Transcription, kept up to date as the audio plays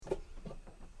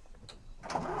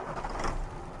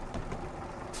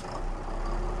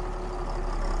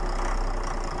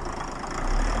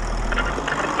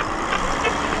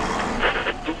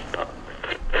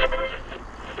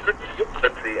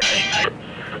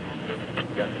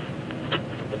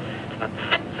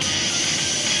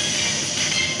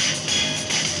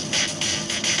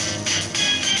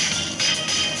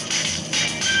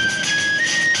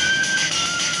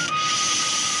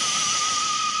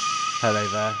Hello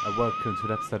there, and welcome to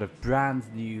an episode of brand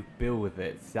new Bill With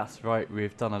It. That's right,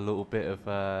 we've done a little bit of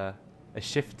a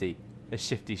shifty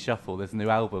shuffle. There's a new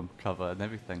album cover and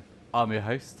everything. I'm your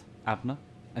host, Abner,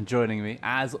 and joining me,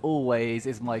 as always,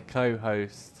 is my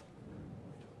co-host.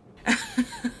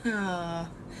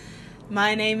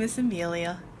 My name is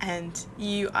Amelia, and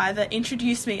you either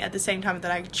introduce me at the same time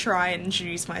that I try and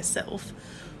introduce myself,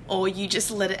 or you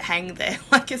just let it hang there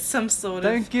like it's some sort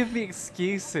Don't give me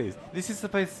excuses. This is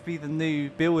supposed to be the new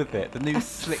Bill With It, the new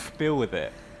slick Bill With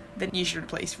It. Then you should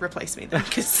replace me then,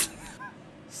 because...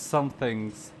 Some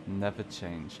things never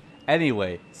change.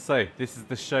 Anyway, so this is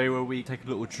the show where we take a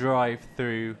little drive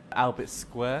through Albert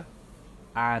Square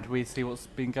and we see what's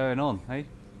been going on, hey?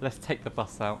 Let's take the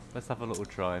bus out. Let's have a little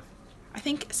drive. I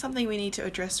think something we need to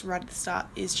address right at the start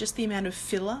is just the amount of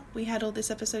filler we had all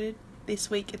this episode this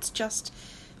week. It's just...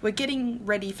 We're getting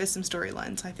ready for some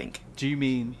storylines, I think. Do you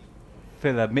mean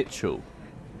Filler Mitchell?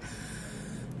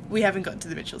 We haven't got to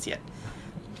the Mitchells yet.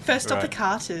 First up, Right. the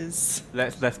Carters.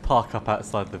 Let's park up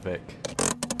outside the Vic.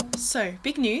 So,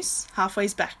 big news.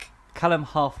 Halfway's back. Callum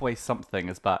Halfway something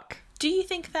is back. Do you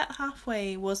think that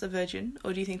Halfway was a virgin,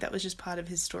 or do you think that was just part of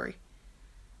his story?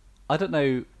 I don't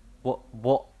know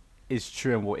what is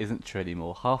true and what isn't true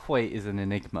anymore. Halfway is an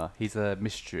enigma. He's a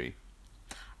mystery.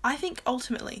 I think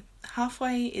ultimately,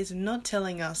 Halfway is not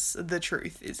telling us the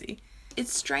truth, is he?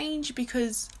 It's strange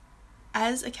because,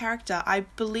 as a character, I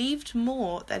believed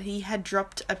more that he had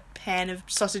dropped a pan of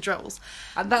sausage rolls.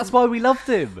 And that's why we loved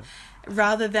him.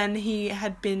 Rather than he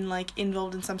had been, like,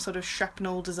 involved in some sort of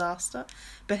shrapnel disaster.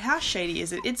 But how shady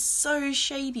is it? It's so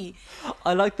shady.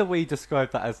 I like the way you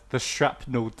described that as the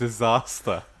shrapnel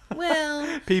disaster.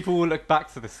 Well... People will look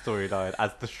back to this storyline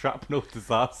as the shrapnel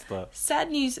disaster.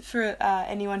 Sad news for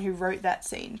anyone who wrote that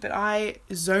scene, but I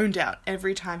zoned out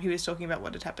every time he was talking about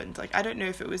what had happened. Like, I don't know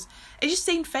if it just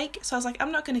seemed fake, so I was like,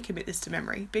 I'm not going to commit this to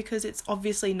memory, because it's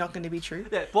obviously not going to be true.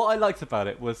 Yeah, what I liked about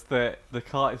it was that the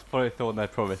Carters followed through on their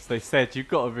promise. They said, you've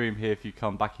got a room here if you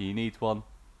come back and you need one.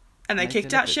 And they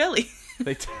kicked out Shirley.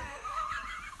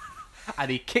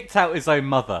 And he kicked out his own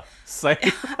mother. So...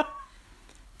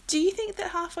 Do you think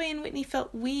that Halfway and Whitney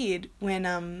felt weird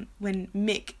when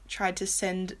Mick tried to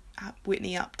send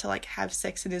Whitney up to, like, have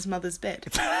sex in his mother's bed?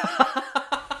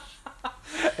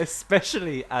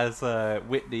 Especially as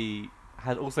Whitney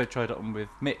had also tried it on with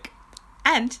Mick.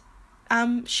 And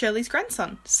Shirley's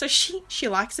grandson. So she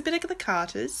likes a bit of the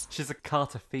Carters. She's a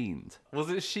Carter fiend.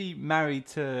 Wasn't she married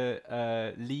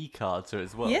to Lee Carter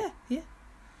as well? Yeah.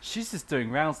 She's just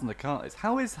doing rounds on the Carters.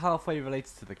 How is Halfway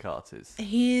related to the Carters?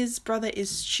 His brother is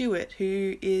Stuart,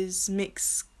 who is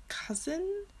Mick's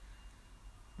cousin?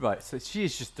 Right, so she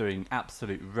is just doing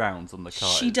absolute rounds on the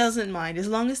Carters. She doesn't mind, as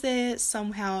long as they're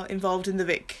somehow involved in the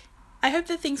Vic. I hope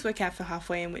that things work out for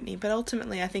Halfway and Whitney, but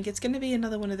ultimately I think it's going to be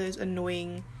another one of those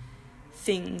annoying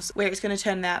things where it's going to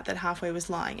turn out that Halfway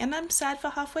was lying. And I'm sad for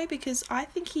Halfway because I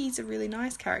think he's a really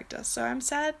nice character, so I'm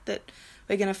sad that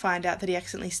we're going to find out that he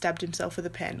accidentally stabbed himself with a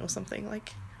pen or something.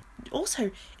 Like,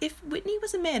 also, if Whitney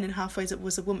was a man and Halfway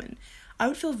was a woman, I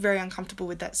would feel very uncomfortable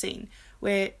with that scene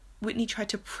where Whitney tried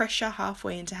to pressure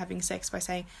Halfway into having sex by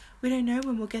saying, we don't know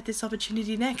when we'll get this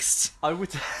opportunity next. I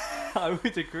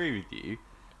would agree with you,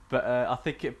 but I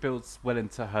think it builds well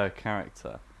into her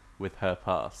character with her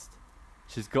past.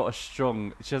 She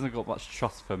hasn't got much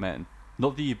trust for men.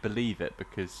 Not that you believe it,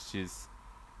 because she's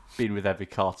been with every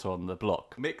Carter on the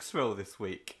block. Mick's role this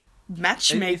week.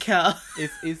 Matchmaker.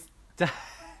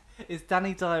 Is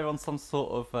Danny Dyer on some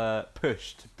sort of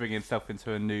push to bring himself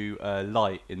into a new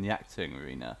light in the acting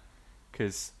arena?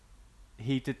 Because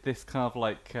he did this kind of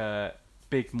like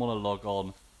big monologue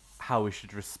on how we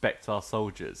should respect our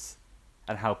soldiers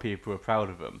and how people are proud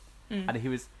of them.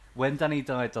 And when Danny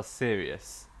Dyer does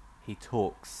serious, he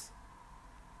talks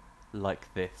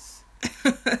like this.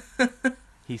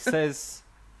 He says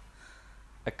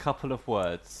a couple of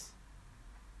words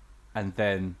and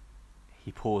then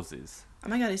he pauses. Oh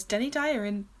my god, is Danny Dyer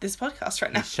in this podcast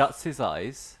right now? He shuts his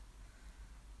eyes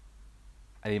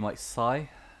and he might sigh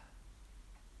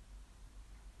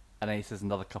and then he says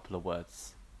another couple of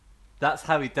words. That's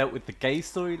how he dealt with the gay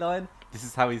storyline. This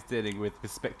is how he's dealing with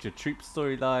Respect Your Troops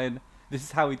storyline. This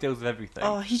is how he deals with everything.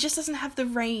 Oh, he just doesn't have the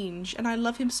range, and I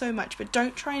love him so much, but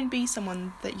don't try and be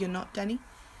someone that you're not, Danny.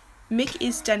 Mick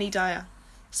is Danny Dyer.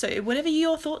 So whatever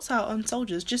your thoughts are on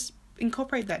soldiers, just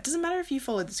incorporate that. Doesn't matter if you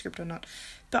follow the script or not.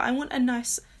 But I want a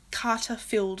nice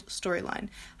Carter-filled storyline.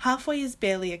 Halfway is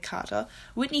barely a Carter.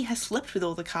 Whitney has slept with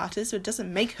all the Carters, so it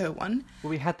doesn't make her one. Well,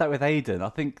 we had that with Aiden. I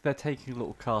think they're taking a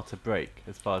little Carter break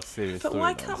as far as serious But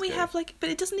why storylines can't we go. have, like... But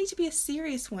it doesn't need to be a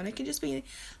serious one. It can just be,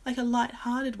 like, a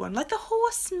light-hearted one. Like the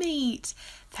horse meat.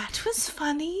 That was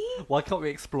funny. Why can't we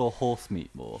explore horse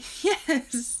meat more?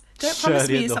 Yes. Don't promise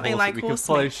Shirley me and the something horse like meat. We can horse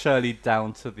follow meat. Shirley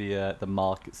down to the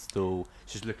market stall.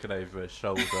 She's looking over her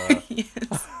shoulder.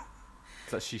 Yes.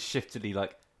 So she shiftily,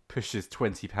 like, pushes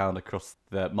 £20 across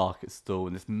the market stall,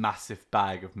 and this massive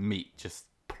bag of meat just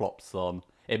plops on.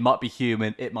 It might be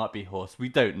human, it might be horse. We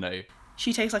don't know.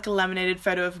 She takes, like, a laminated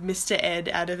photo of Mr. Ed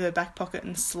out of her back pocket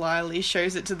and slyly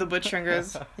shows it to the butcher and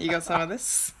goes, "You got some of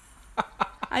this?"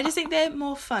 I just think they're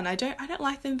more fun. I don't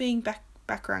like them being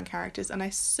background characters, and I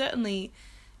certainly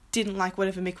didn't like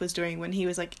whatever Mick was doing when he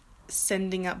was, like,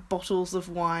 sending up bottles of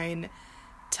wine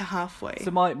to Halfway.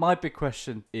 So my big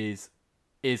question is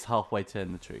Halfway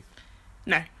telling the truth?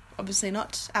 No, obviously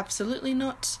not. Absolutely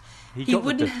not. He got the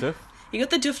wouldn't duff-duff. He got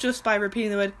the duff-duffs by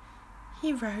repeating the word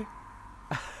hero.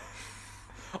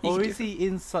 Or is he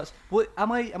in such... What,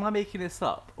 am I making this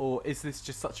up? Or is this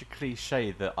just such a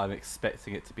cliche that I'm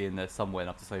expecting it to be in there somewhere and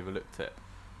I've just overlooked it?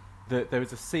 There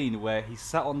was a scene where he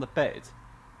sat on the bed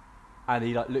and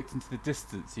he, like, looked into the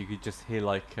distance. You could just hear,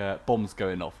 like, bombs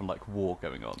going off and, like, war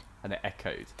going on. And it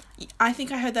echoed. I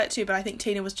think I heard that too, but I think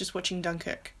Tina was just watching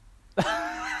Dunkirk.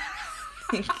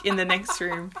 In the next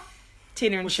room.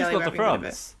 Tina and Well, she's Shelley got were to having a bit of it.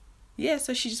 France. Yeah,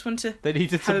 so she just wanted to They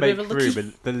needed have to a bit make of a room, looky.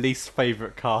 and the least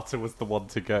favourite Carter was the one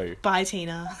to go. Bye,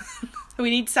 Tina.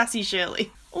 We need sassy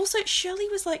Shirley. Also, Shirley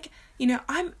was like, you know,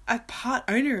 I'm a part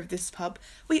owner of this pub.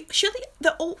 Shirley,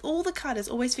 all the Carters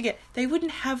always forget they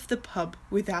wouldn't have the pub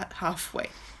without Halfway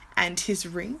and his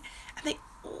ring, and they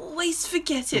always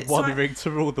forget it. One ring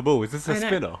to rule them all. Is this a I know.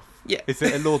 spin-off? Yeah. Is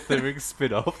it a Lord of the Rings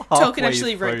spin-off? Tolkien Halfway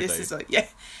actually is wrote Frodo. this as well, yeah.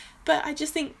 But I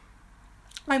just think,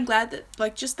 I'm glad that,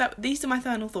 like, just that, these are my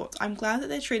final thoughts. I'm glad that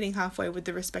they're treating Halfway with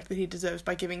the respect that he deserves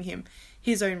by giving him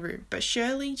his own room. But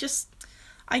Shirley, just,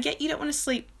 I get you don't want to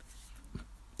sleep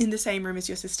in the same room as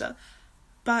your sister,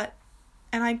 but,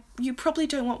 and you probably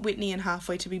don't want Whitney and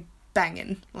Halfway to be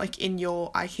banging, like, in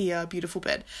your IKEA beautiful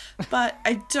bed. But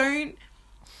I don't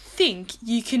think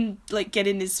you can, like, get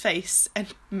in his face and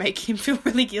make him feel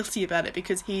really guilty about it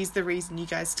because he's the reason you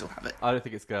guys still have it. I don't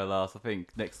think it's going to last. I think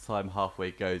next time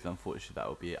Halfway goes, unfortunately, that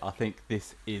will be it. I think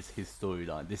this is his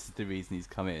storyline. This is the reason he's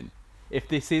come in. If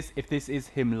this is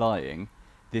him lying,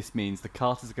 this means the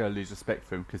Carters are going to lose respect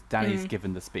for him because Danny's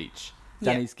given the speech.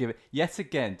 Danny's given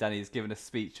a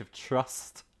speech of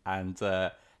trust and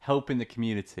helping the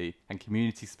community, and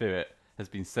community spirit has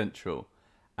been central.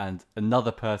 And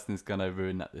another person is going to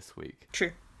ruin that this week.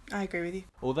 True. I agree with you.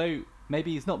 Although,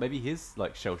 maybe he's not. Maybe he is,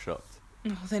 like, shell-shocked.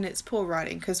 Oh, then it's poor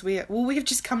writing, because we've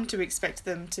just come to expect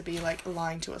them to be, like,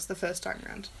 lying to us the first time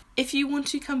round. If you want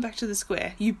to come back to the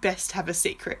square, you best have a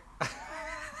secret.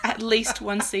 At least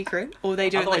one secret, or they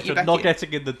don't Otherwise, let you you're back not in.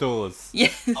 getting in the doors. Yeah.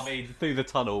 I mean, through the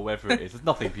tunnel, wherever it is. There's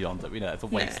nothing beyond it. We know it's a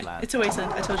wasteland. It's a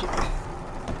wasteland, I told you.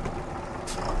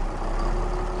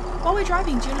 While we're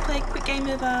driving, do you want to play a quick game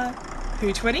of,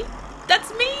 Who 20?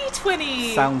 That's me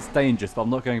 20! Sounds dangerous, but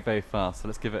I'm not going very fast, so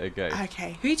let's give it a go.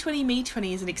 Okay, Who 20 Me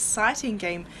 20 is an exciting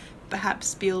game,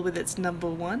 perhaps Bill with its number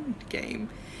one game,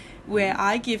 where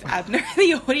I give Abner and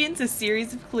the audience a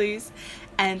series of clues,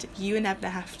 and you and Abner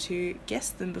have to guess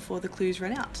them before the clues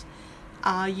run out.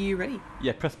 Are you ready?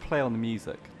 Yeah, press play on the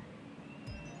music.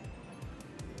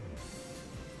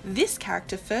 This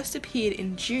character first appeared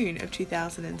in June of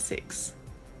 2006.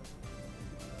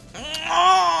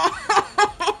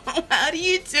 Oh, how do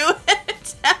you do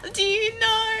it? How do you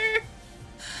know?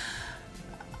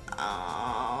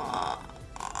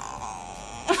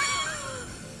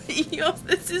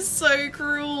 This is so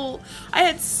cruel. I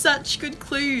had such good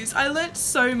clues. I learnt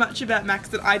so much about Max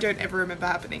that I don't ever remember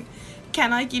happening.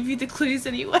 Can I give you the clues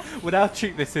anyway? Well, now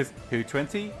treat this as Who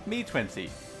 20, Me 20,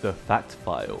 the fact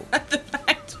file. The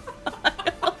fact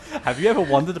file. Have you ever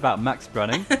wondered about Max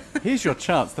Brunning? Here's your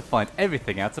chance to find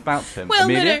everything out about him. Well,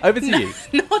 Amelia, no, over to you.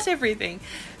 Not everything.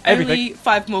 Everything. Only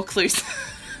 5 more clues.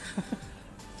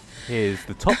 Here's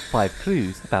the top 5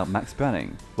 clues about Max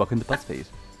Brunning. Welcome to BuzzFeed.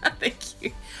 Thank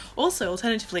you. Also,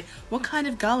 alternatively, what kind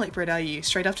of garlic bread are you?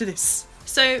 Straight after this.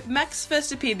 So, Max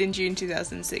first appeared in June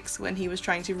 2006 when he was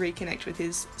trying to reconnect with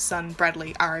his son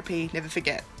Bradley, RIP, never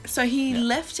forget. So he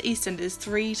left EastEnders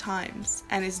 3 times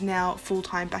and is now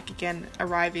full-time back again,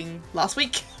 arriving last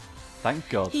week. Thank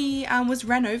God. He was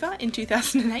ran over in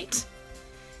 2008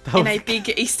 That in was- a big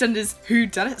EastEnders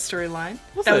whodunit storyline.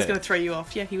 Was That was it? going to throw you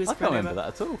off. Yeah, he was I can't run remember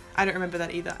over. that at all. I don't remember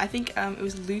that either. I think it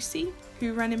was Lucy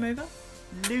who ran him over.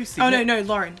 Lucy. Oh, no,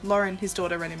 Lauren. Lauren, his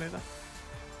daughter, ran him over.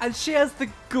 And she has the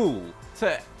gall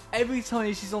to every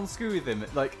time she's on screen with him,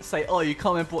 like, say, oh, you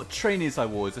can't remember what trainers I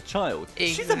wore as a child.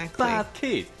 She's a Exactly. bad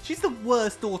kid. She's the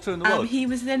worst daughter in the world. He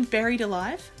was then buried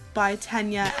alive by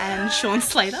Tanya and Sean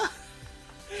Slater.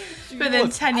 She But then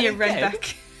was. Tanya And ran again-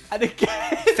 back. And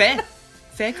again.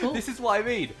 Fair call. This is what I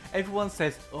mean. Everyone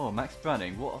says, oh, Max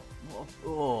Branning,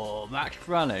 oh, Max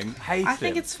Branning, hate I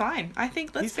think him. it's fine. I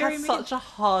think that's He's very had mean. such a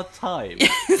hard time.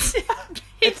 It's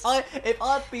If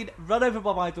I'd been run over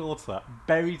by my daughter,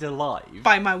 buried alive,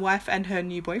 by my wife and her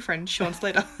new boyfriend, Sean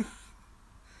Slater.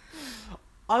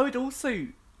 I would also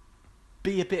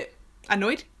be a bit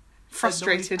Annoyed?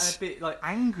 Frustrated. annoyed and a bit like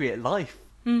angry at life.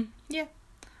 Yeah. I Is he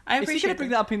going appreciate to bring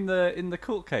that. that up in the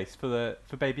court case for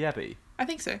Baby Abby? I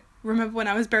think so. Remember when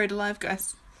I was buried alive,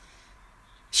 guys?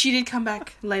 She did come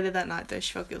back later that night, though.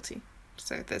 She felt guilty.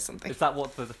 So there's something. Is that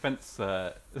what the defence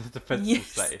will Yes.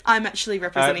 say? I'm actually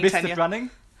representing Mr. Tanya. Branning?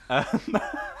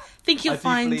 Think you'll I do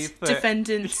find believe that-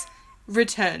 defendants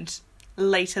returned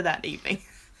later that evening.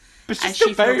 But she And still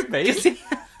she buried felt me. guilty.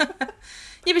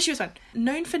 Yeah, but she was fine.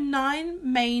 Known for 9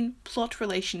 main plot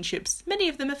relationships, many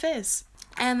of them affairs.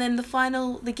 And then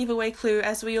the giveaway clue,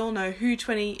 as we all know, Who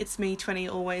 20, It's Me 20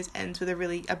 always ends with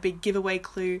a big giveaway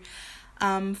clue.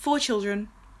 4 children,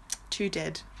 2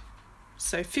 dead.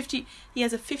 So he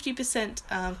has a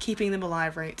 50% keeping them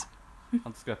alive rate.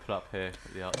 I'm just going to put up here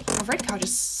at the arch. My red car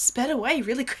just sped away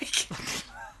really quick.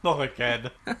 Not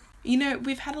again. You know,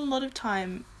 we've had a lot of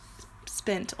time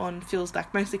spent on Phil's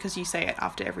back, mostly because you say it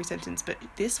after every sentence, but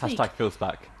this week, Hashtag feels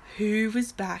back. who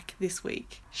was back this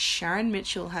week? Sharon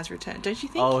Mitchell has returned. Don't you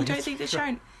think? Oh, You don't yes. think that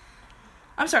Sharon...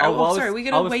 I'm sorry, Oh, well, sorry, we're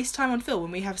I going to was- waste time on Phil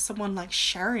when we have someone like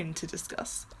Sharon to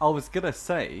discuss. I was going to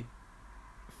say,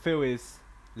 Phil is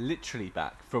literally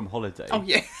back from holiday. Oh,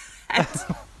 yeah. And,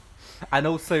 And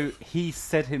also, he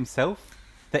said himself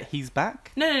that he's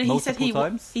back. no, multiple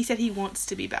times. he said he wants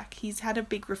to be back. He's had a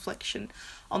big reflection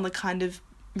on the kind of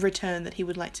return that he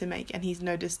would like to make, and he's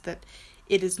noticed that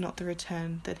it is not the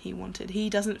return that he wanted. He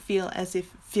doesn't feel as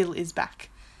if Phil is back.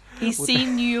 He's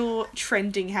seen your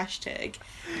trending hashtag,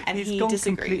 and He's he gone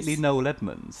disagrees. completely Noel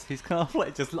Edmonds. He's kind of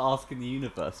like just asking the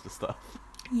universe for stuff.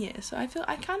 Yeah, so I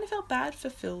kind of felt bad for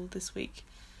Phil this week.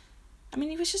 I mean,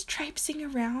 he was just traipsing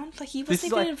around, like he This wasn't is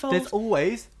even like, involved.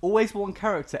 there's always one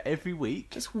character every week,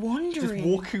 Just wandering. just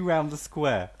walking around the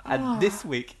square. And Oh. this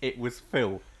week it was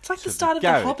Phil. It's like To the start of The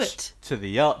garage, Hobbit. To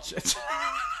the arch.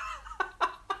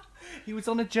 He was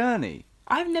on a journey.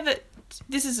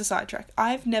 This is a sidetrack.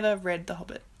 I've never read The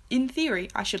Hobbit. In theory,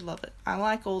 I should love it. I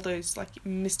like all those like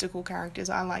mystical characters.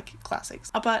 I like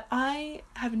classics. But I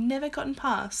have never gotten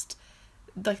past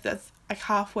like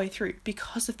halfway through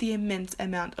because of the immense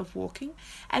amount of walking.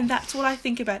 And that's what I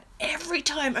think about every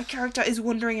time a character is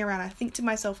wandering around. I think to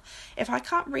myself, if I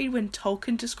can't read when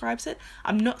Tolkien describes it,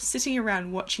 I'm not sitting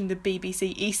around watching the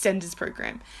BBC EastEnders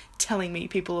program telling me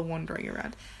people are wandering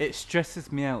around. It stresses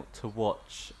me out to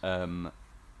watch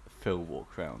Phil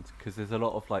walk around because there's a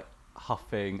lot of like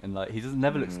huffing and like he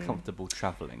never looks comfortable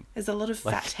travelling. There's a lot of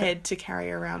Like- fat head to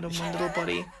carry around on one little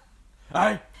body.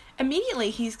 Hey!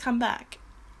 Immediately he's come back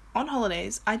on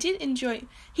holidays. I did enjoy...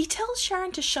 He tells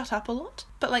Sharon to shut up a lot,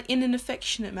 but like in an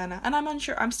affectionate manner. And I'm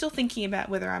unsure... I'm still thinking about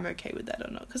whether I'm okay with that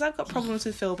or not. Because I've got problems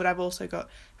with Phil, but I've also got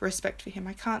respect for him.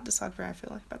 I can't decide where I feel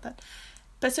like about that.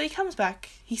 But so he comes back.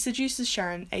 He seduces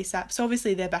Sharon ASAP. So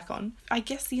obviously they're back on. I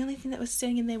guess the only thing that was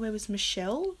standing in their way was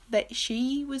Michelle. That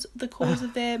she was the cause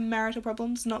of their marital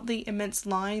problems, not the immense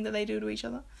lying that they do to each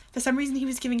other. For some reason he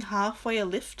was giving halfway a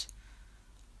lift.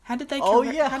 How did they how did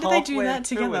they do halfway that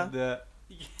through together?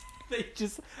 They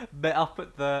just met up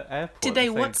at the airport. Did at they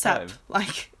the same WhatsApp time.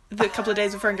 like the couple of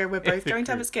days before and go, we're both going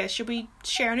to have a Group. scare. Should we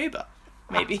share an Uber?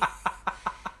 Maybe.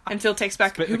 And Phil takes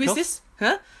back, Split who the is cost? this?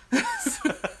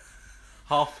 Huh?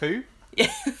 Half who?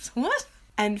 Yes. What?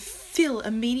 And Phil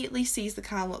immediately sees the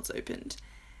car lots opened.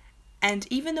 And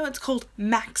even though it's called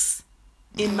Max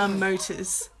in Mum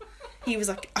Motors, he was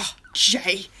like, oh,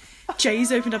 Jay.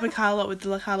 Jay's opened up a car lot with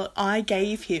the car lot I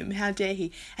gave him. How dare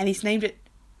he? And he's named it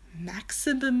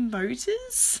Maximum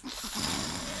Motors?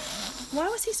 Why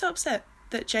was he so upset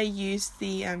that Jay used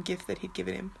the gift that he'd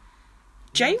given him?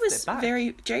 Jay wants was it back.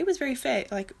 very fair.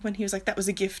 Like when he was like, "That was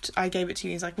a gift. I gave it to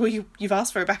you." He's like, "Well, you've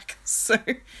asked for it back." So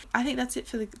I think that's it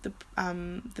for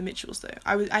the Mitchells. Though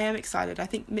I am excited. I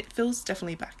think Phil's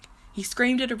definitely back. He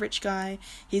screamed at a rich guy.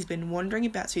 He's been wandering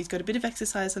about, so he's got a bit of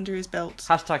exercise under his belt.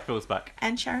 Hashtag Phil's back.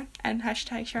 And Sharon and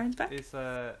hashtag Sharon's back. It's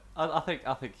I think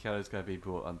Keanu's going to be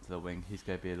brought under the wing. He's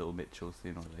going to be a little Mitchell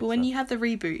sooner or later. But when you have the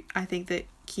reboot, I think that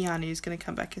Keanu is going to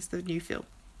come back as the new Phil.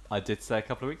 I did say a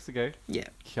couple of weeks ago, Yeah.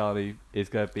 Keanu is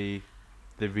going to be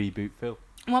the reboot Phil.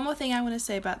 One more thing I want to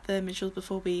say about the Mitchells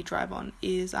before we drive on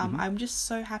is Mhm. I'm just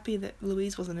so happy that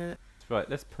Louise wasn't in it. Right,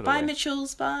 let's put Bye, away.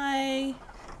 Mitchells. Bye.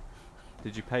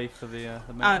 Did you pay for the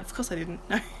motor? Of course I didn't.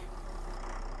 No.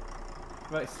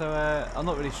 Right, so I'm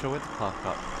not really sure where to park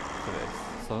up for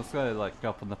this. So I'm just going to go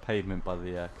up on the pavement by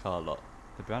the car lot.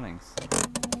 The Brannings.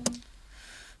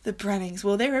 The Brannings.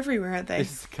 Well, they're everywhere, aren't they?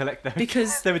 This is collect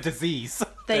Because they're a disease.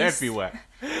 they They're s- everywhere.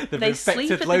 They've they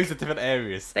sleep infected at loads the- of different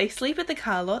areas. They sleep at the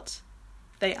car lot.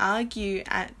 They argue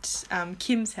at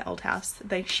Kim's old house.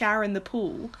 They shower in the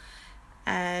pool.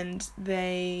 And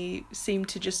they seem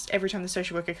to just, every time the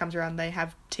social worker comes around, they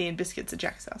have tea and biscuits at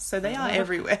Jack's house. So they are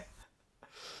everywhere.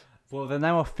 Well, they're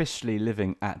now officially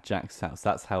living at Jack's house.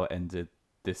 That's how it ended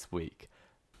this week.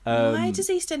 Why does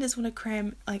EastEnders want to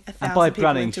cram like 1,000 And by people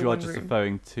Brannings, into you are one just room?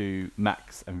 referring to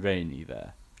Max and Rainey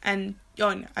there. And no,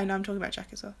 I'm talking about Jack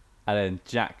as well. And then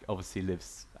Jack obviously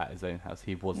lives at his own house.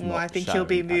 He was Well, not I think he'll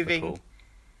be showering at the moving. pool.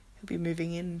 He'll be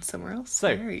moving in somewhere else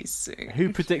So, very soon.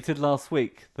 Who predicted last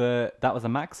week that was a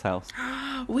Max house?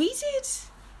 We did.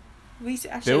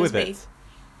 Actually, Deal it was with me. it.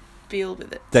 Deal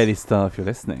with it. Daily Star, if you're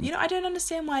listening. You know, I don't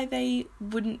understand why they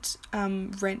wouldn't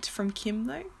rent from Kim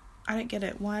though. I don't get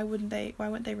it. Why weren't they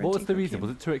renting? What was the from reason? Kim?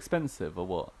 Was it too expensive or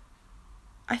what?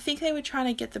 I think they were trying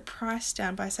to get the price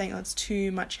down by saying, "Oh, it's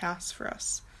too much house for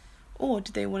us," or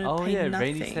did they want to Oh pay yeah,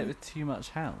 nothing? Rainey said it was too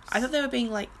much house. I thought they were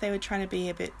being they were trying to be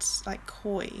a bit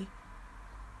coy.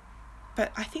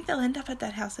 But I think they'll end up at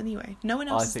that house anyway. No one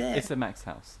else I is think there. it's a Max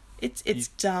house. It's you-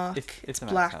 dark. it's It's a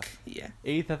Max black. house. Yeah.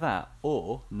 Either that,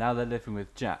 or now they're living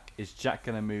with Jack. Is Jack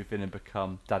going to move in and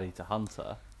become daddy to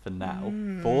Hunter for now?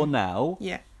 For now,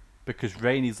 Yeah. because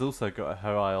Rainey's also got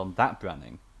her eye on that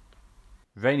Branning.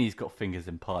 Rainey's got fingers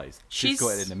in pies. She's got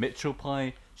it She's- in the Mitchell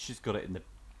pie. She's got it in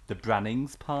the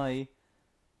Brannings pie.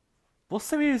 What's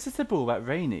so irresistible about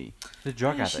Rainey? The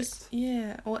drug Yeah, addict.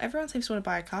 yeah. Well, everyone seems to want to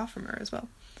buy a car from her as well.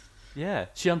 Yeah,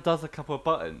 she undoes a couple of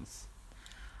buttons.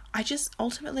 I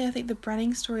think the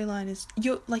Branning storyline is,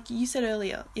 like you said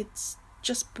earlier, it's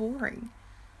just boring.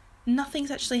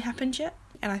 Nothing's actually happened yet,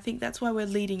 and I think that's why we're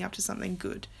leading up to something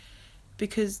good.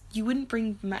 Because you wouldn't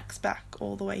bring Max back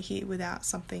all the way here without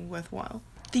something worthwhile.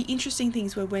 The interesting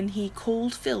things were when he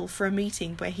called Phil for a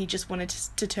meeting where he just wanted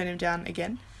to turn him down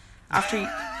again. After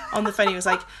on the phone he was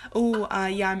like,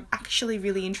 yeah, I'm actually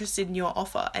really interested in your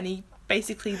offer. And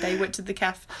they went to the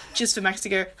cafe just for Max to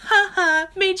go, ha ha,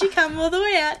 made you come all the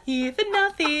way out here for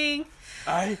nothing.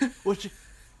 Hey, what you...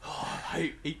 Oh,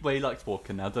 he likes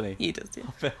walking now, doesn't he? He does,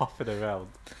 yeah. Hopping around.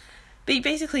 But he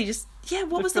basically just,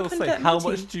 what was the Phil point of say, that how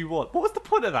meeting? much do you want? What was the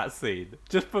point of that scene?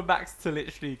 Just for Max to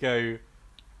literally go...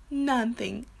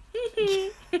 Nothing.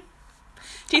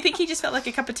 Do you think he just felt like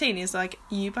a cup of tea and he's like,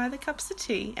 you buy the cups of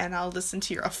tea and I'll listen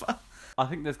to your offer? I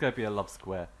think there's going to be a love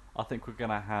square. I think we're going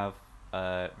to have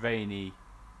Rainey,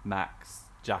 Max,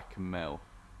 Jack and Mel.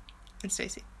 And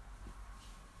Stacey.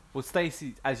 Well,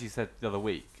 Stacey, as you said the other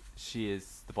week, she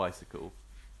is the bicycle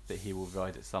that he will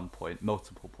ride at some point,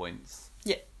 multiple points.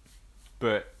 Yeah,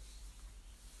 But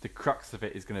the crux of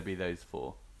it is going to be those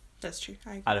four. that's true. I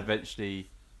agree. And eventually,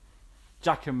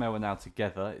 Jack and Mel are now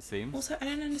together, it seems. Also, I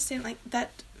don't understand,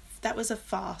 that was a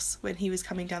farce when he was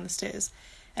coming down the stairs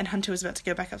and Hunter was about to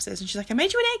go back upstairs and she's like, I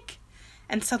made you an egg!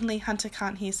 And suddenly Hunter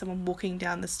can't hear someone walking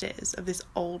down the stairs of this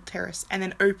old terrace and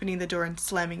then opening the door and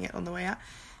slamming it on the way out.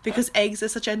 Because eggs are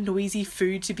such a noisy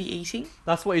food to be eating.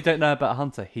 That's what you don't know about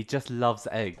Hunter. He just loves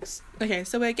eggs. Okay,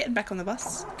 so we're getting back on the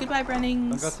bus. Goodbye,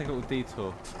 Brannings. I'm going to take a little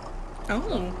detour.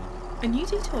 Oh, a new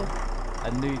detour.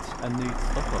 A nude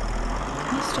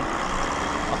stop-off. New stop.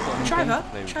 I've got a new game to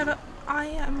play with. Driver, I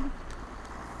am...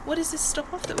 What is this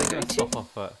stop off that we're I'm going going to to? stop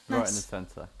off right in the Nice.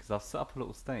 centre because I've set up a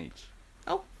little stage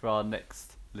Oh, for our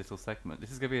next little segment.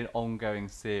 This is going to be an ongoing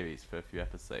series for a few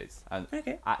episodes, and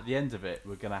okay. at the end of it,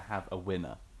 we're going to have a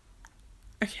winner.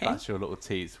 Okay. That's your little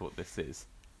tease for what this is.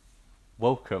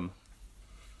 Welcome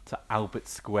to Albert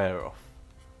Square Off.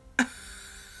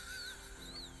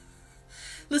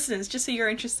 Listeners, just for your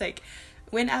interest's sake,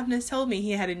 when Abner told me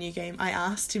he had a new game, I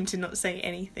asked him to not say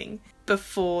anything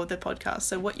before the podcast.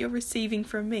 So what you're receiving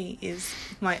from me is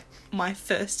my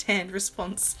first-hand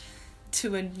response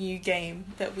to a new game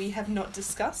that we have not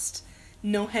discussed,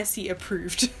 nor has he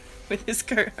approved with his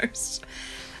co-host.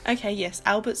 Okay, yes,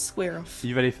 Albert Square Off. Are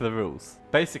you ready for the rules?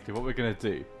 Basically, what we're going to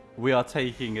do, we are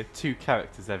taking two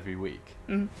characters every week,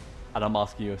 Mm. and I'm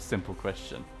asking you a simple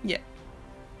question. Yeah.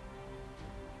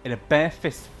 In a bare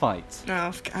fist fight,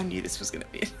 Oh, I knew this was going to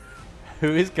be it.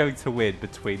 who is going to win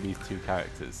between these two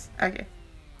characters? Okay.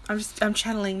 I'm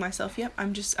channeling myself, yep.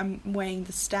 I'm weighing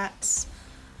the stats.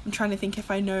 I'm trying to think if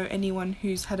I know anyone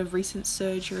who's had a recent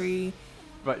surgery.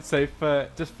 Right, so for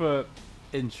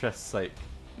interest's sake,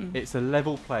 it's a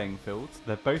level playing field.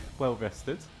 They're both well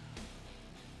rested.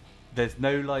 There's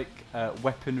no like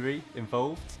weaponry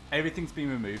involved. Everything's been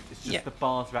removed. It's just Yep. the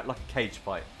bars are like a cage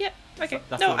fight. Yep. Okay. So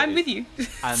that's No, what it I'm is. with you.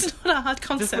 And It's not a hard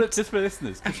concept. Just for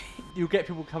listeners, 'cause Okay. you'll get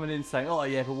people coming in saying, "Oh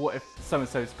yeah, but what if so and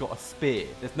so's got a spear?"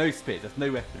 There's no spear. There's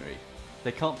no weaponry.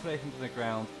 They can't put anything to the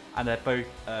ground, and they're both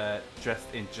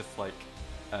dressed in just like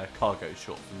cargo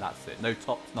shorts, and that's it. No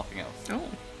tops, nothing else. Oh,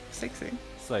 sexy.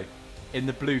 So, in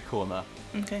the blue corner,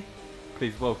 Okay.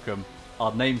 please welcome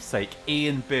our namesake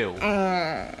Ian Bill,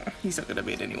 He's not gonna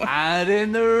beat anyone. and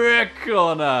in the red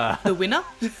corner, The winner?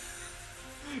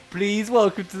 please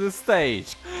welcome to the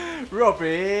stage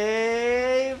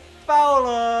Robbie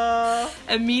Fowler.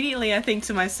 Immediately, I think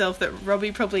to myself that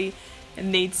Robbie probably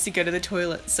needs to go to the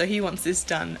toilet, so he wants this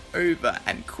done over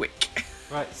and quick.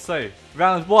 Right, so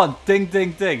round one, ding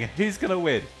ding ding. Who's gonna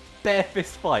win? Bare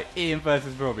fist fight, Ian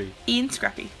versus Robbie. Ian's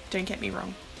scrappy, don't get me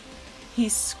wrong.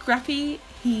 He's scrappy,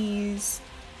 he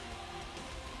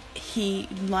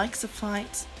likes a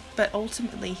fight, but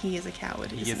ultimately he is a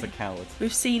coward, He isn't is a coward. we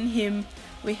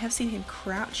have seen him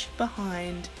crouch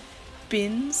behind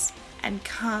bins and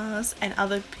cars and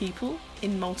other people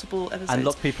in multiple episodes. And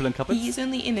lock people in cupboards. He is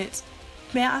only in it.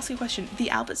 May I ask a question? The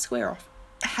Albert Square off,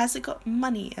 has it got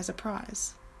money as a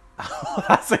prize?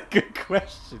 That's a good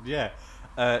question. Yeah.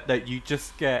 No, you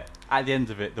just get at the end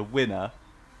of it, the winner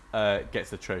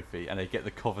gets a trophy, and they get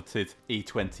the coveted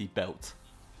E20 belt.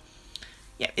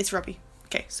 Yeah, it's Robbie.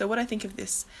 Okay, so what I think of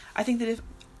this, I think that if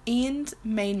Ian's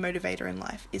main motivator in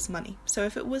life is money, so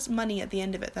if it was money at the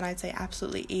end of it, then I'd say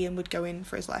absolutely Ian would go in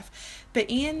for his life. But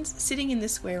Ian's sitting in the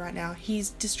square right now,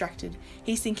 he's distracted.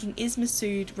 He's thinking, is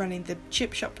Masood running the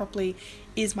chip shop properly?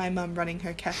 Is my mum running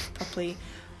her cafe properly?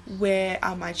 Where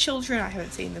are my children? I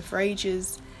haven't seen them for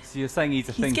ages. So you're saying he's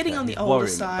a thinker. He's getting on the he's older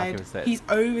worrying at the back of side. his head. He's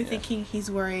overthinking,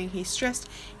 he's worrying, he's stressed,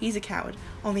 he's a coward.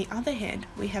 On the other hand,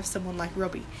 we have someone like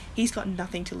Robbie. He's got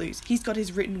nothing to lose. He's got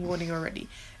his written warning already.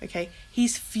 Okay?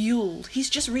 He's fueled. He's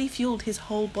just refueled his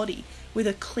whole body with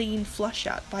a clean flush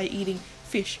out by eating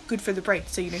fish, good for the brain,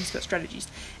 so you know he's got strategies.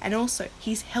 And also,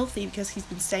 he's healthy because he's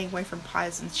been staying away from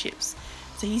pies and chips.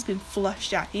 So he's been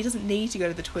flushed out. He doesn't need to go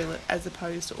to the toilet as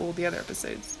opposed to all the other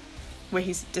episodes where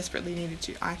he's desperately needed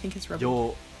to. I think it's Robbie.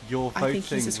 You're I think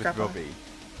voting he's a with scrapper. Robbie.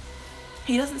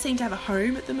 He doesn't seem to have a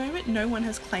home at the moment. No one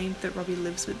has claimed that Robbie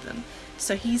lives with them.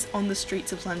 So he's on the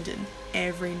streets of London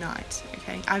every night,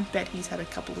 okay? I bet he's had a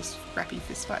couple of scrappy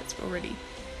fistfights already.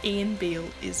 Ian Beale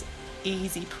is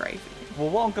easy prey for him. Well,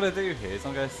 what I'm going to do here is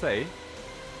I'm going to say,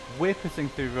 we're putting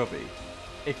through Robbie.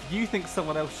 If you think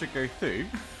someone else should go through,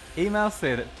 email us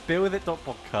in at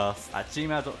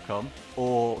billwithit.podcast@gmail.com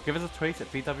or give us a tweet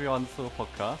at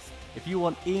bw_podcast. If you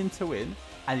want Ian to win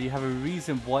and you have a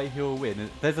reason why he'll win, and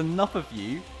there's enough of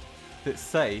you that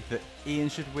say that Ian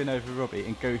should win over Robbie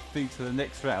and go through to the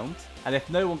next round, and if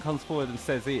no one comes forward and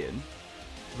says Ian,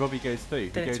 Robbie goes through. He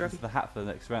Then it's goes Robbie. into the hat for the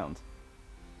next round.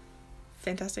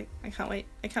 Fantastic. I can't wait.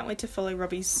 I can't wait to follow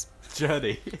Robbie's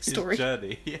Journey. His Story.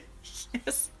 journey.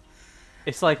 yes.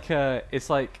 It's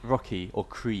like Rocky or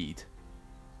Creed.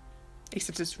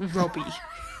 Except it's Robbie.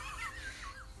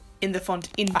 In the font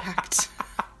Impact.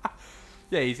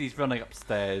 Yeah, he's running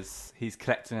upstairs. He's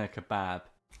collecting a kebab.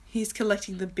 He's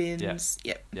collecting the bins.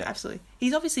 Yep, Yeah. absolutely.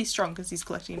 He's obviously strong because he's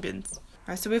collecting bins.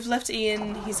 Alright, so we've left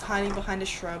Ian, he's hiding behind a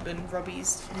shrub, and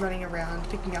Robbie's running around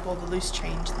picking up all the loose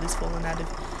change that has fallen out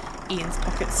of Ian's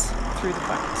pockets through the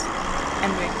fight.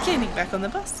 And we're getting back on the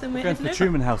bus and we're Going to heading the over.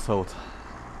 Truman household.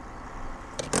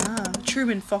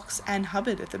 Truman, Fox, and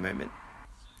Hubbard at the moment.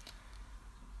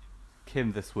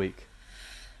 Kim this week.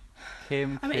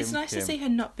 Kim. I mean, it's nice to Kim. see her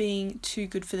not being too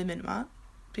good for the Minimart,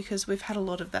 because we've had a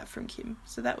lot of that from Kim,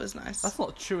 so that was nice. That's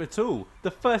not true at all.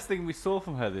 The first thing we saw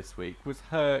from her this week was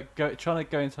her trying to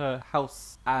go into her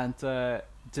house and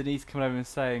Denise coming over and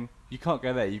saying, "You can't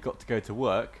go there, you've got to go to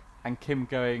work." And Kim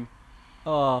going,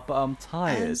 "Oh, but I'm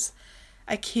tired." As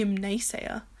a Kim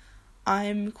naysayer,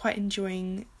 I'm quite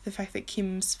enjoying the fact that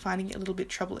Kim's finding it a little bit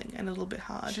troubling and a little bit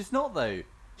hard. She's not, though.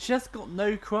 She has got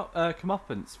no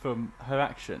comeuppance from her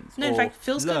actions. No, in or fact,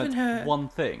 Phil's learnt given her- one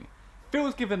thing.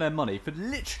 Phil's given her money for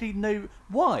literally no...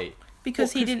 Why?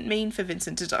 Because What, he didn't mean for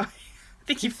Vincent to die. I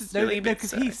think he's No, really a bit because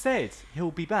so. he said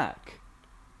he'll be back.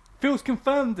 Phil's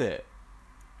confirmed it.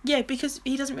 Yeah, because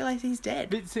he doesn't realise he's dead.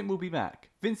 Vincent will be back.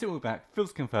 Vincent will be back.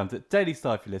 Phil's confirmed it. Daily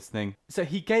Star, if you're listening. So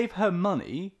he gave her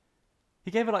money. He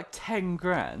gave her like 10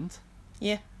 grand.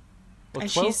 Yeah. Or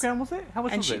And 12 she's- grand, was it? How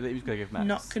much and was she- it that he was going to give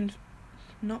Max?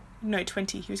 No,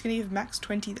 20. He was going to give Max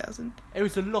 20,000. It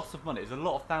was a lot of money. It was a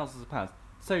lot of thousands of pounds.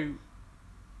 So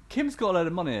Kim's got a load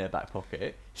of money in her back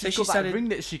pocket. So She's she got started- that ring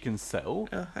that she can sell.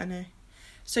 Oh, I know.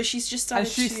 So she's just started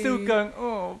And she's to... still going,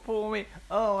 oh, poor me.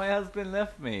 Oh, my husband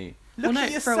left me. Look Well,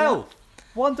 at no, for a yourself.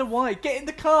 Wonder why. Get in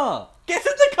the car. Get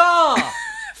in the car.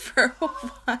 For a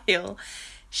while,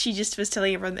 she just was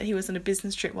telling everyone that he was on a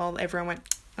business trip while everyone went,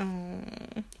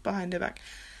 oh, behind her back.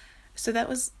 So that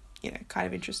was, kind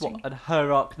of interesting. What? And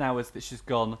her arc now is that she's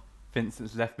gone,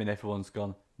 Vincent's left me and everyone's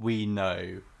gone, we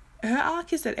know. Her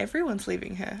arc is that everyone's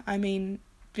leaving her. I mean,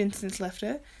 Vincent's left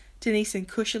her. Denise and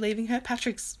Kush are leaving her.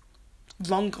 Patrick's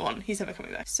long gone. He's never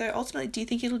coming back. So ultimately, do you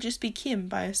think it'll just be Kim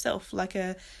by herself? Like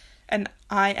an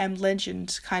I Am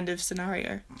Legend kind of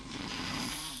scenario?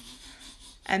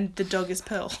 And the dog is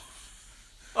Pearl.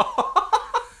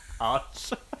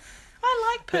 Arch.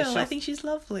 I like Pearl. I Precious. think she's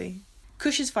lovely.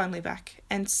 Kush is finally back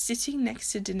and sitting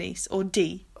next to Denise, or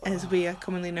Dee, as we are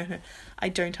commonly known her. I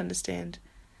don't understand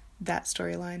that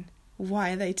storyline.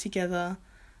 Why are they together?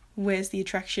 Where's the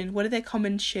attraction? What are their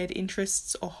common shared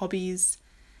interests or hobbies?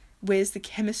 Where's the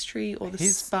chemistry or the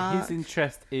spark? His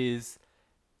interest is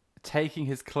taking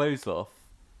his clothes off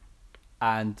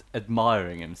and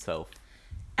admiring himself.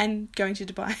 And going to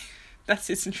Dubai. That's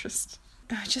his interest.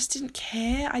 I just didn't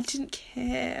care. I didn't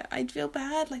care. I'd feel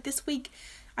bad. Like this week,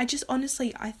 I just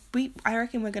honestly, I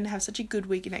reckon we're going to have such a good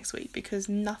week next week because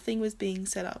nothing was being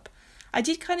set up. I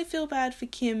did kind of feel bad for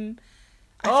Kim.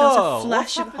 I felt a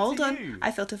flash of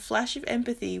I felt a flash of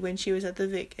empathy when she was at the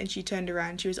Vic and she turned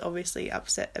around. She was obviously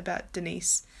upset about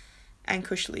Denise and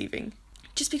Kush leaving.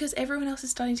 Just because everyone else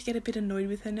is starting to get a bit annoyed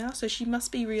with her now, so she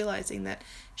must be realising that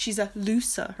she's a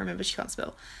loser. Remember, she can't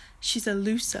spell. She's a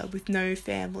loser with no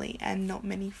family and not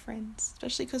many friends.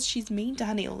 Especially because she's mean to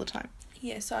Honey all the time.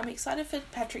 Yeah, so I'm excited for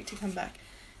Patrick to come back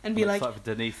and be I'm like... excited for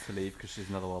Denise to leave because she's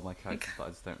another one of my characters that I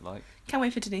just don't like. Can't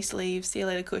wait for Denise to leave. See you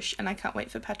later, Kush. And I can't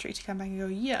wait for Patrick to come back and go,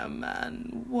 yeah,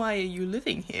 man, why are you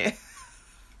living here?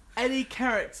 Any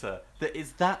character that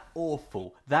is that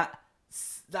awful, that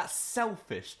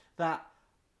selfish, that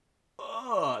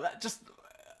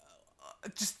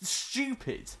just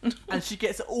stupid, and she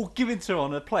gets it all given to her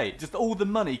on her plate. Just all the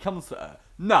money comes to her.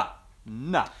 Nah, you're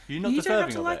not You deserving don't have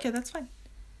to of like it. her, that's fine.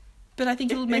 But I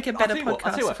think it'll make a better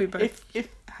podcast if we both If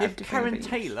have different Karen opinions.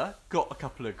 Taylor got a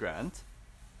couple of grand,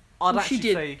 Well, I'd she actually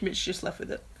did. say. Mitch just left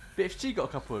with it. But if she got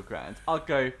a couple of grand, I'd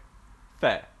go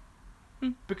fair.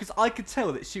 Because I could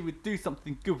tell that she would do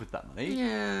something good with that money.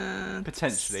 Yeah.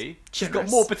 Potentially. it's She's got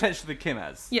generous. more potential than Kim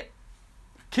has. Yep.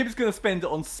 Kim's going to spend it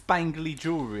on spangly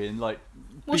jewellery and Well,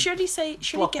 big, she already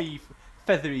fluffy,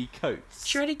 feathery coats.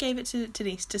 She already gave it to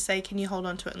Denise to say, can you hold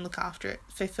on to it and look after it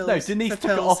for Phil's, No, Denise for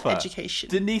took it Pearl's off her. education.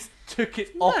 Denise took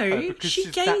it off her No, because she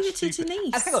she's gave that it to stupid.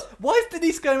 Denise. And hang on, why is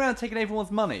Denise going around taking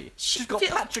everyone's money? She's got Phil-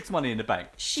 Patrick's money in the bank.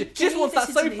 She just gave wants it that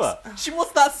to sofa. Denise. She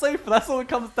wants that sofa. That's all it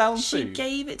comes down She to.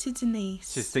 gave it to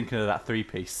Denise. She's thinking of that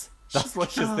three-piece. That's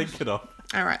what she's thinking of.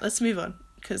 All right, let's move on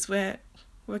because we're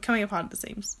coming apart at the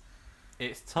seams.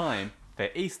 It's time for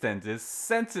EastEnders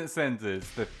Sentence Enders,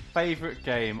 the favourite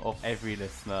game of every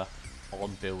listener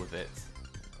on Bill With It.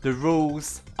 The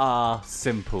rules are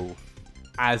simple,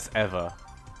 as ever.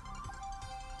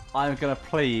 I'm going to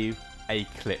play you a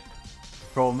clip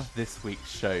from this week's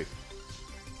show.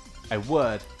 A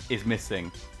word is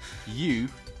missing. You,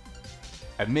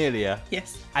 Amelia,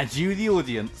 Yes. and you, the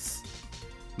audience,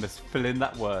 must fill in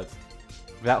that word.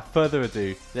 Without further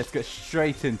ado, let's get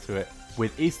straight into it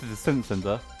with EastEnders Sentence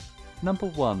Ender number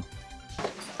 1.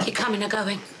 You coming or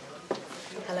going?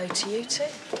 Hello to you too.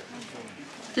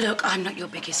 Look, I'm not your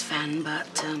biggest fan, but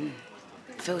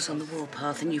Phil's on the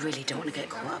warpath and you really don't want to get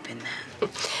caught up in that.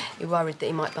 You're worried that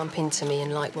he might bump into me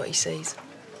and like what he sees.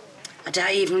 I doubt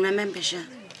he even remembers you.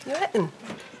 You reckon?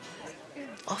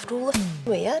 After all the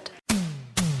we had?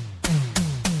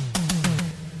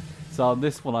 So on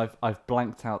this one, I've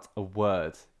blanked out a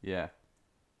word. Yeah.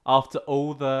 After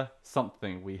all the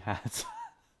something we had.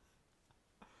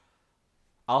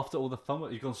 After all the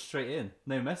fun, you've gone straight in.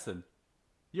 No messing.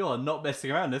 You are not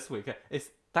messing around this week. It's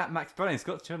that Max Browning's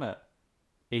got you, innit?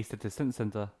 EastEnders Sentence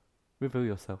Ender. Reveal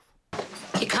yourself.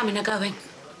 You coming or going?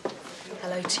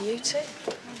 Hello to you too.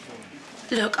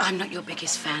 Look, I'm not your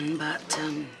biggest fan, but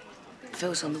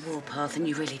Phil's on the warpath and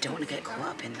you really don't want to get caught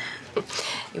up in that.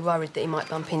 You're worried that he might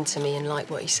bump into me and like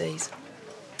what he sees.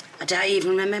 I doubt he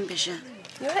even remembers you.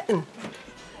 You reckon?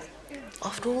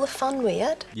 After all the fun we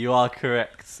had? You are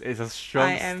correct. It's a strong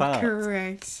I am start.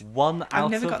 correct. 1 out of 1.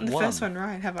 I've never gotten the first one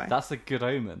right, have I? That's a good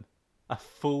omen. A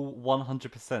full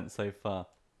 100% so far.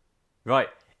 Right,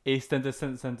 EastEnders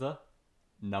Sentence Ender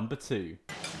number 2.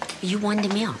 Are you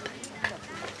winding me up?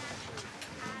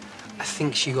 I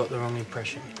think she got the wrong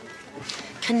impression.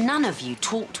 Can none of you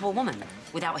talk to a woman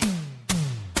without...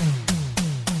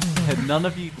 Can none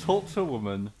of you talk to a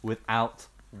woman without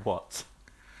what?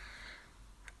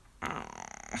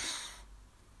 I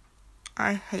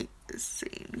hate this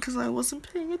scene because I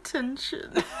wasn't paying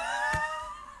attention.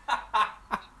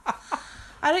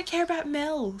 I don't care about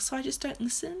Mel, so I just don't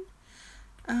listen.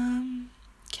 Can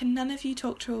none of you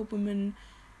talk to a woman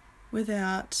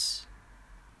without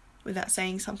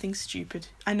saying something stupid?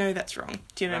 I know that's wrong.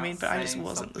 Do you know what I mean? But I just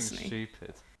wasn't listening.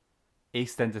 Stupid.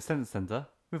 EastEnders Sentence Center,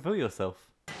 reveal yourself.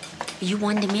 Are you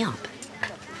winding me up?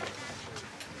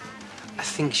 I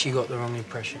think she got the wrong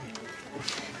impression.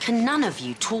 Can none of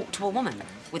you talk to a woman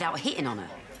without hitting on her?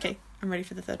 Okay, I'm ready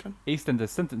for the third one. EastEnders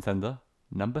Sentence Center,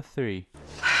 number 3.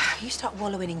 You start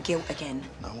wallowing in guilt again.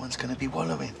 No one's going to be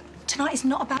wallowing. Tonight is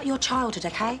not about your childhood,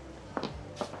 okay?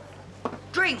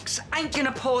 Drinks ain't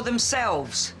gonna pour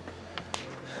themselves.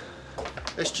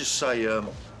 Let's just say, he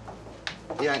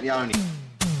ain't the only...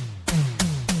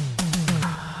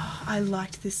 I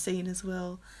liked this scene as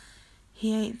well.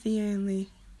 He ain't the only...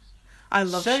 I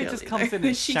love Shirley Shirley. just comes though, in when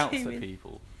and she shouts came at in.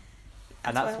 people.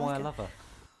 And That's that's why I why I like love her.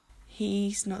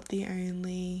 He's not the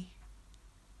only...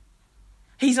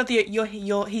 He's not the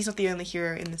he's not the only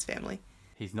hero in this family.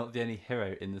 He's not the only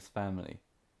hero in this family.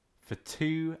 For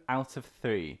 2 out of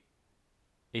 3,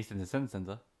 EastEnders Sentence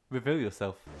Center, reveal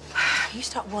yourself. You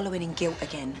start wallowing in guilt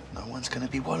again. No one's going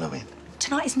to be wallowing.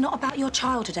 Tonight is not about your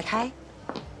childhood, okay?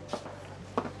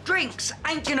 Drinks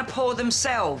ain't gonna pour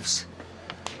themselves.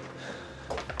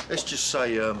 Let's just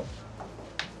say, he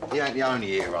ain't the only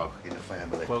hero in the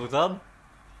family. Well done.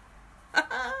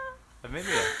 Amelia,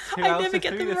 2 I out never of get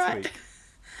 3 them this right. week.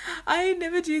 I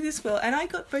never do this well, and I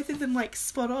got both of them like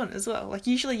spot on as well. Like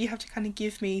usually you have to kind of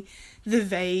give me the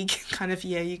vague kind of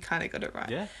you kind of got it right.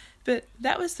 Yeah. But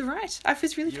that was the right. I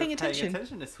was really You're paying attention.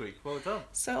 this week. Well done.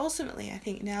 So ultimately, I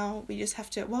think now we just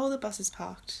have to, while the bus is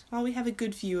parked, while we have a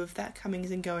good view of that comings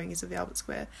and goings of the Albert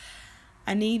Square,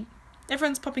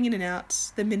 everyone's popping in and out,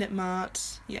 the Minute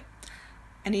Mart, yeah.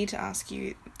 I need to ask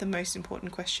you the most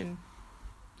important question.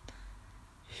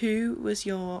 Who was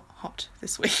your hot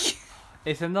this week?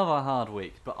 It's another hard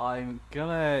week, but I'm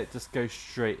gonna just go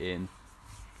straight in,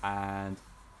 and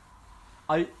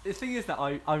the thing is that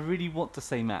I really want to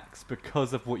say Max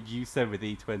because of what you said with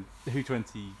E20, Who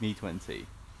 20, Me 20.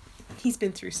 He's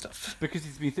been through stuff. Because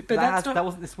he's been, But that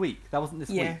wasn't this week. That wasn't this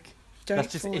Yeah, week. don't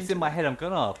That's just fall it's into in my that. head. I'm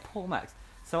going, oh, poor Max.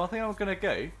 So I think I'm gonna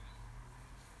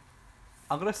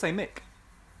say Mick.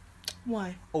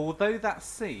 Why? Although that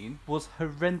scene was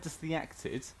horrendously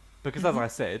acted, because as I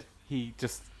said, he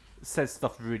just says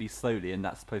stuff really slowly, and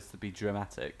that's supposed to be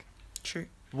dramatic. True.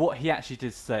 What he actually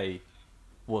did say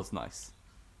was nice.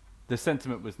 The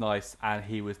sentiment was nice, and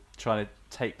he was trying to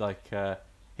take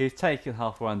he was taking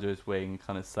Halfway under his wing,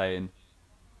 kind of saying,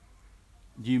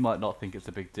 "You might not think it's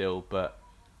a big deal, but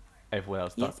everyone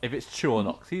else does. Yeah. If it's true or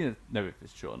not, 'cause he doesn't know if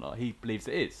it's true or not. He believes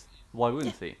it is. Why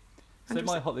wouldn't he?" So 100%.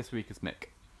 my hot this week is Mick.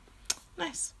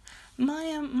 Nice.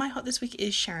 My hot this week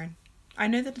is Sharon. I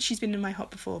know that she's been in my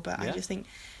hot before, but I Yeah? just think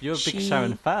You're a big she-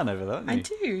 Sharon fan over there, aren't you? I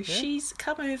do. Yeah? She's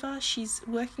come over. She's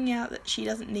working out that she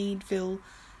doesn't need Phil.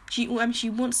 She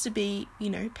wants to be,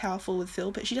 powerful with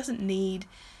Phil, but she doesn't need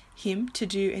him to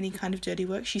do any kind of dirty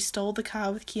work. She stole the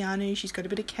car with Keanu. She's got a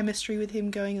bit of chemistry with him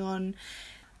going on.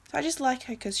 So I just like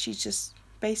her because she's just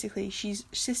basically she's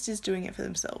sisters doing it for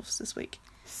themselves this week.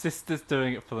 Sisters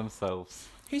doing it for themselves.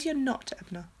 Who's your not,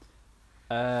 Abner?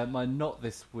 My not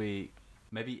this week,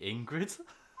 maybe Ingrid.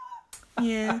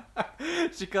 Yeah,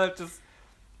 She kind of just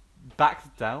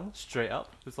backed down straight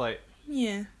up. It's like,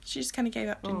 yeah. She just kind of gave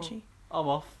up, didn't Oh. she? I'm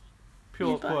off.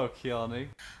 Pure Yeah, but- poor Keanu.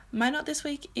 My not this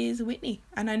week is Whitney,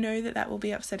 and I know that will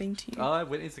be upsetting to you. Oh,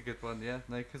 Whitney's a good one, yeah.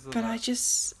 No, because of but that. I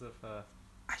just Of,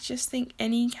 think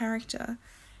any character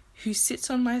who sits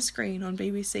on my screen on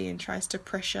BBC and tries to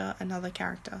pressure another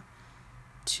character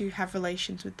to have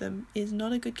relations with them is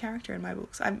not a good character in my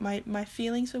books. My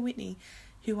feelings for Whitney,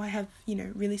 who I have,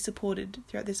 really supported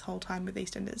throughout this whole time with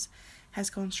EastEnders, has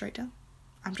gone straight down.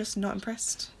 I'm just not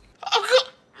impressed. I've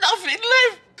got nothing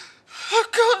left.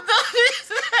 I've got nothing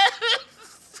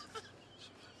left.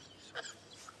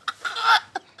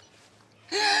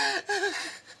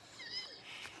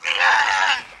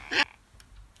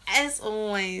 As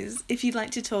always, if you'd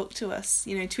like to talk to us,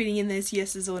 tweeting in those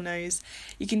yeses or nos,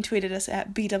 you can tweet at us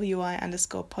at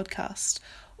BWI_podcast,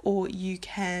 or you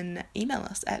can email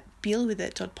us at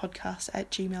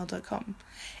bealwithit.podcast@gmail.com.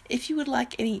 If you would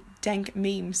like any dank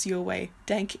memes your way,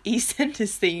 dank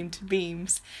EastEnders themed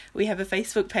memes, we have a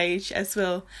Facebook page as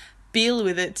well. Beal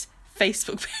with It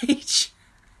Facebook page.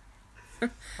 I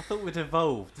thought we'd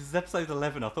evolved. This is episode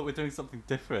 11. I thought we're doing something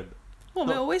different. Well,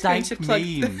 we're Not always going dank to plug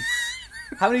memes.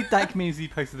 How many dank memes have you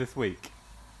posted this week?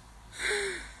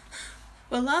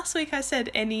 Well, last week I said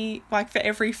for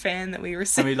every fan that we How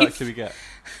receive. many likes did we get?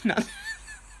 None.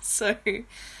 So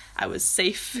I was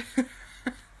safe.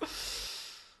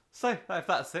 So, if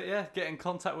that's it, yeah, get in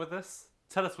contact with us.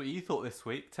 Tell us what you thought this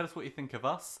week. Tell us what you think of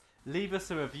us. Leave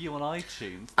us a review on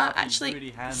iTunes. That'd Actually, be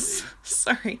really handy.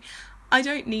 Sorry. I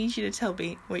don't need you to tell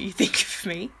me what you think of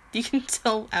me. You can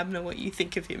tell Abner what you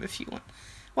think of him if you want.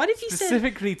 Why have you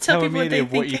Specifically said tell tell people Amelia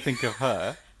what, they what you think think of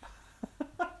her.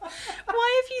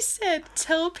 Why have you said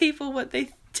tell people what they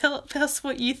tell us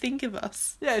what you think of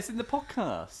us? Yeah, it's in the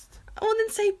podcast. Well, then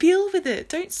say Bill with it.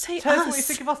 Don't say Tell us. us what you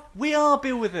think of us. We are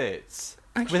Bill with it.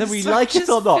 Okay, Whether we so like it just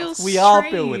or not, feels we are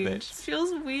Bill with strange. it.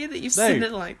 Feels weird that you've No. said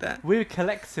it like that. We're a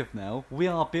collective now. We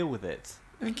are Bill with it.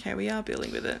 Okay, we are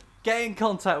billing with it. Get in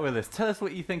contact with us. Tell us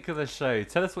what you think of the show.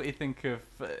 Tell us what you think of...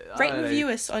 Rate and review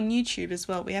us on YouTube as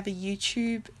well. We have a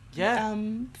YouTube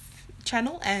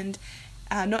channel, and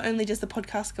not only does the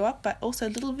podcast go up, but also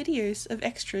little videos of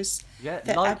extras. Yeah,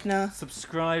 that like, Abner...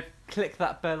 subscribe, click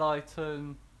that bell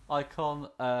icon.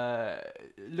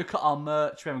 Look at our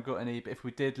merch. We haven't got any, but if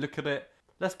we did, look at it.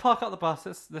 Let's park up the bus.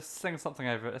 Let's sing something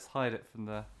over it. Let's hide it from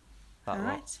that lot.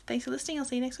 Alright, thanks for listening. I'll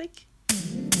see you next week.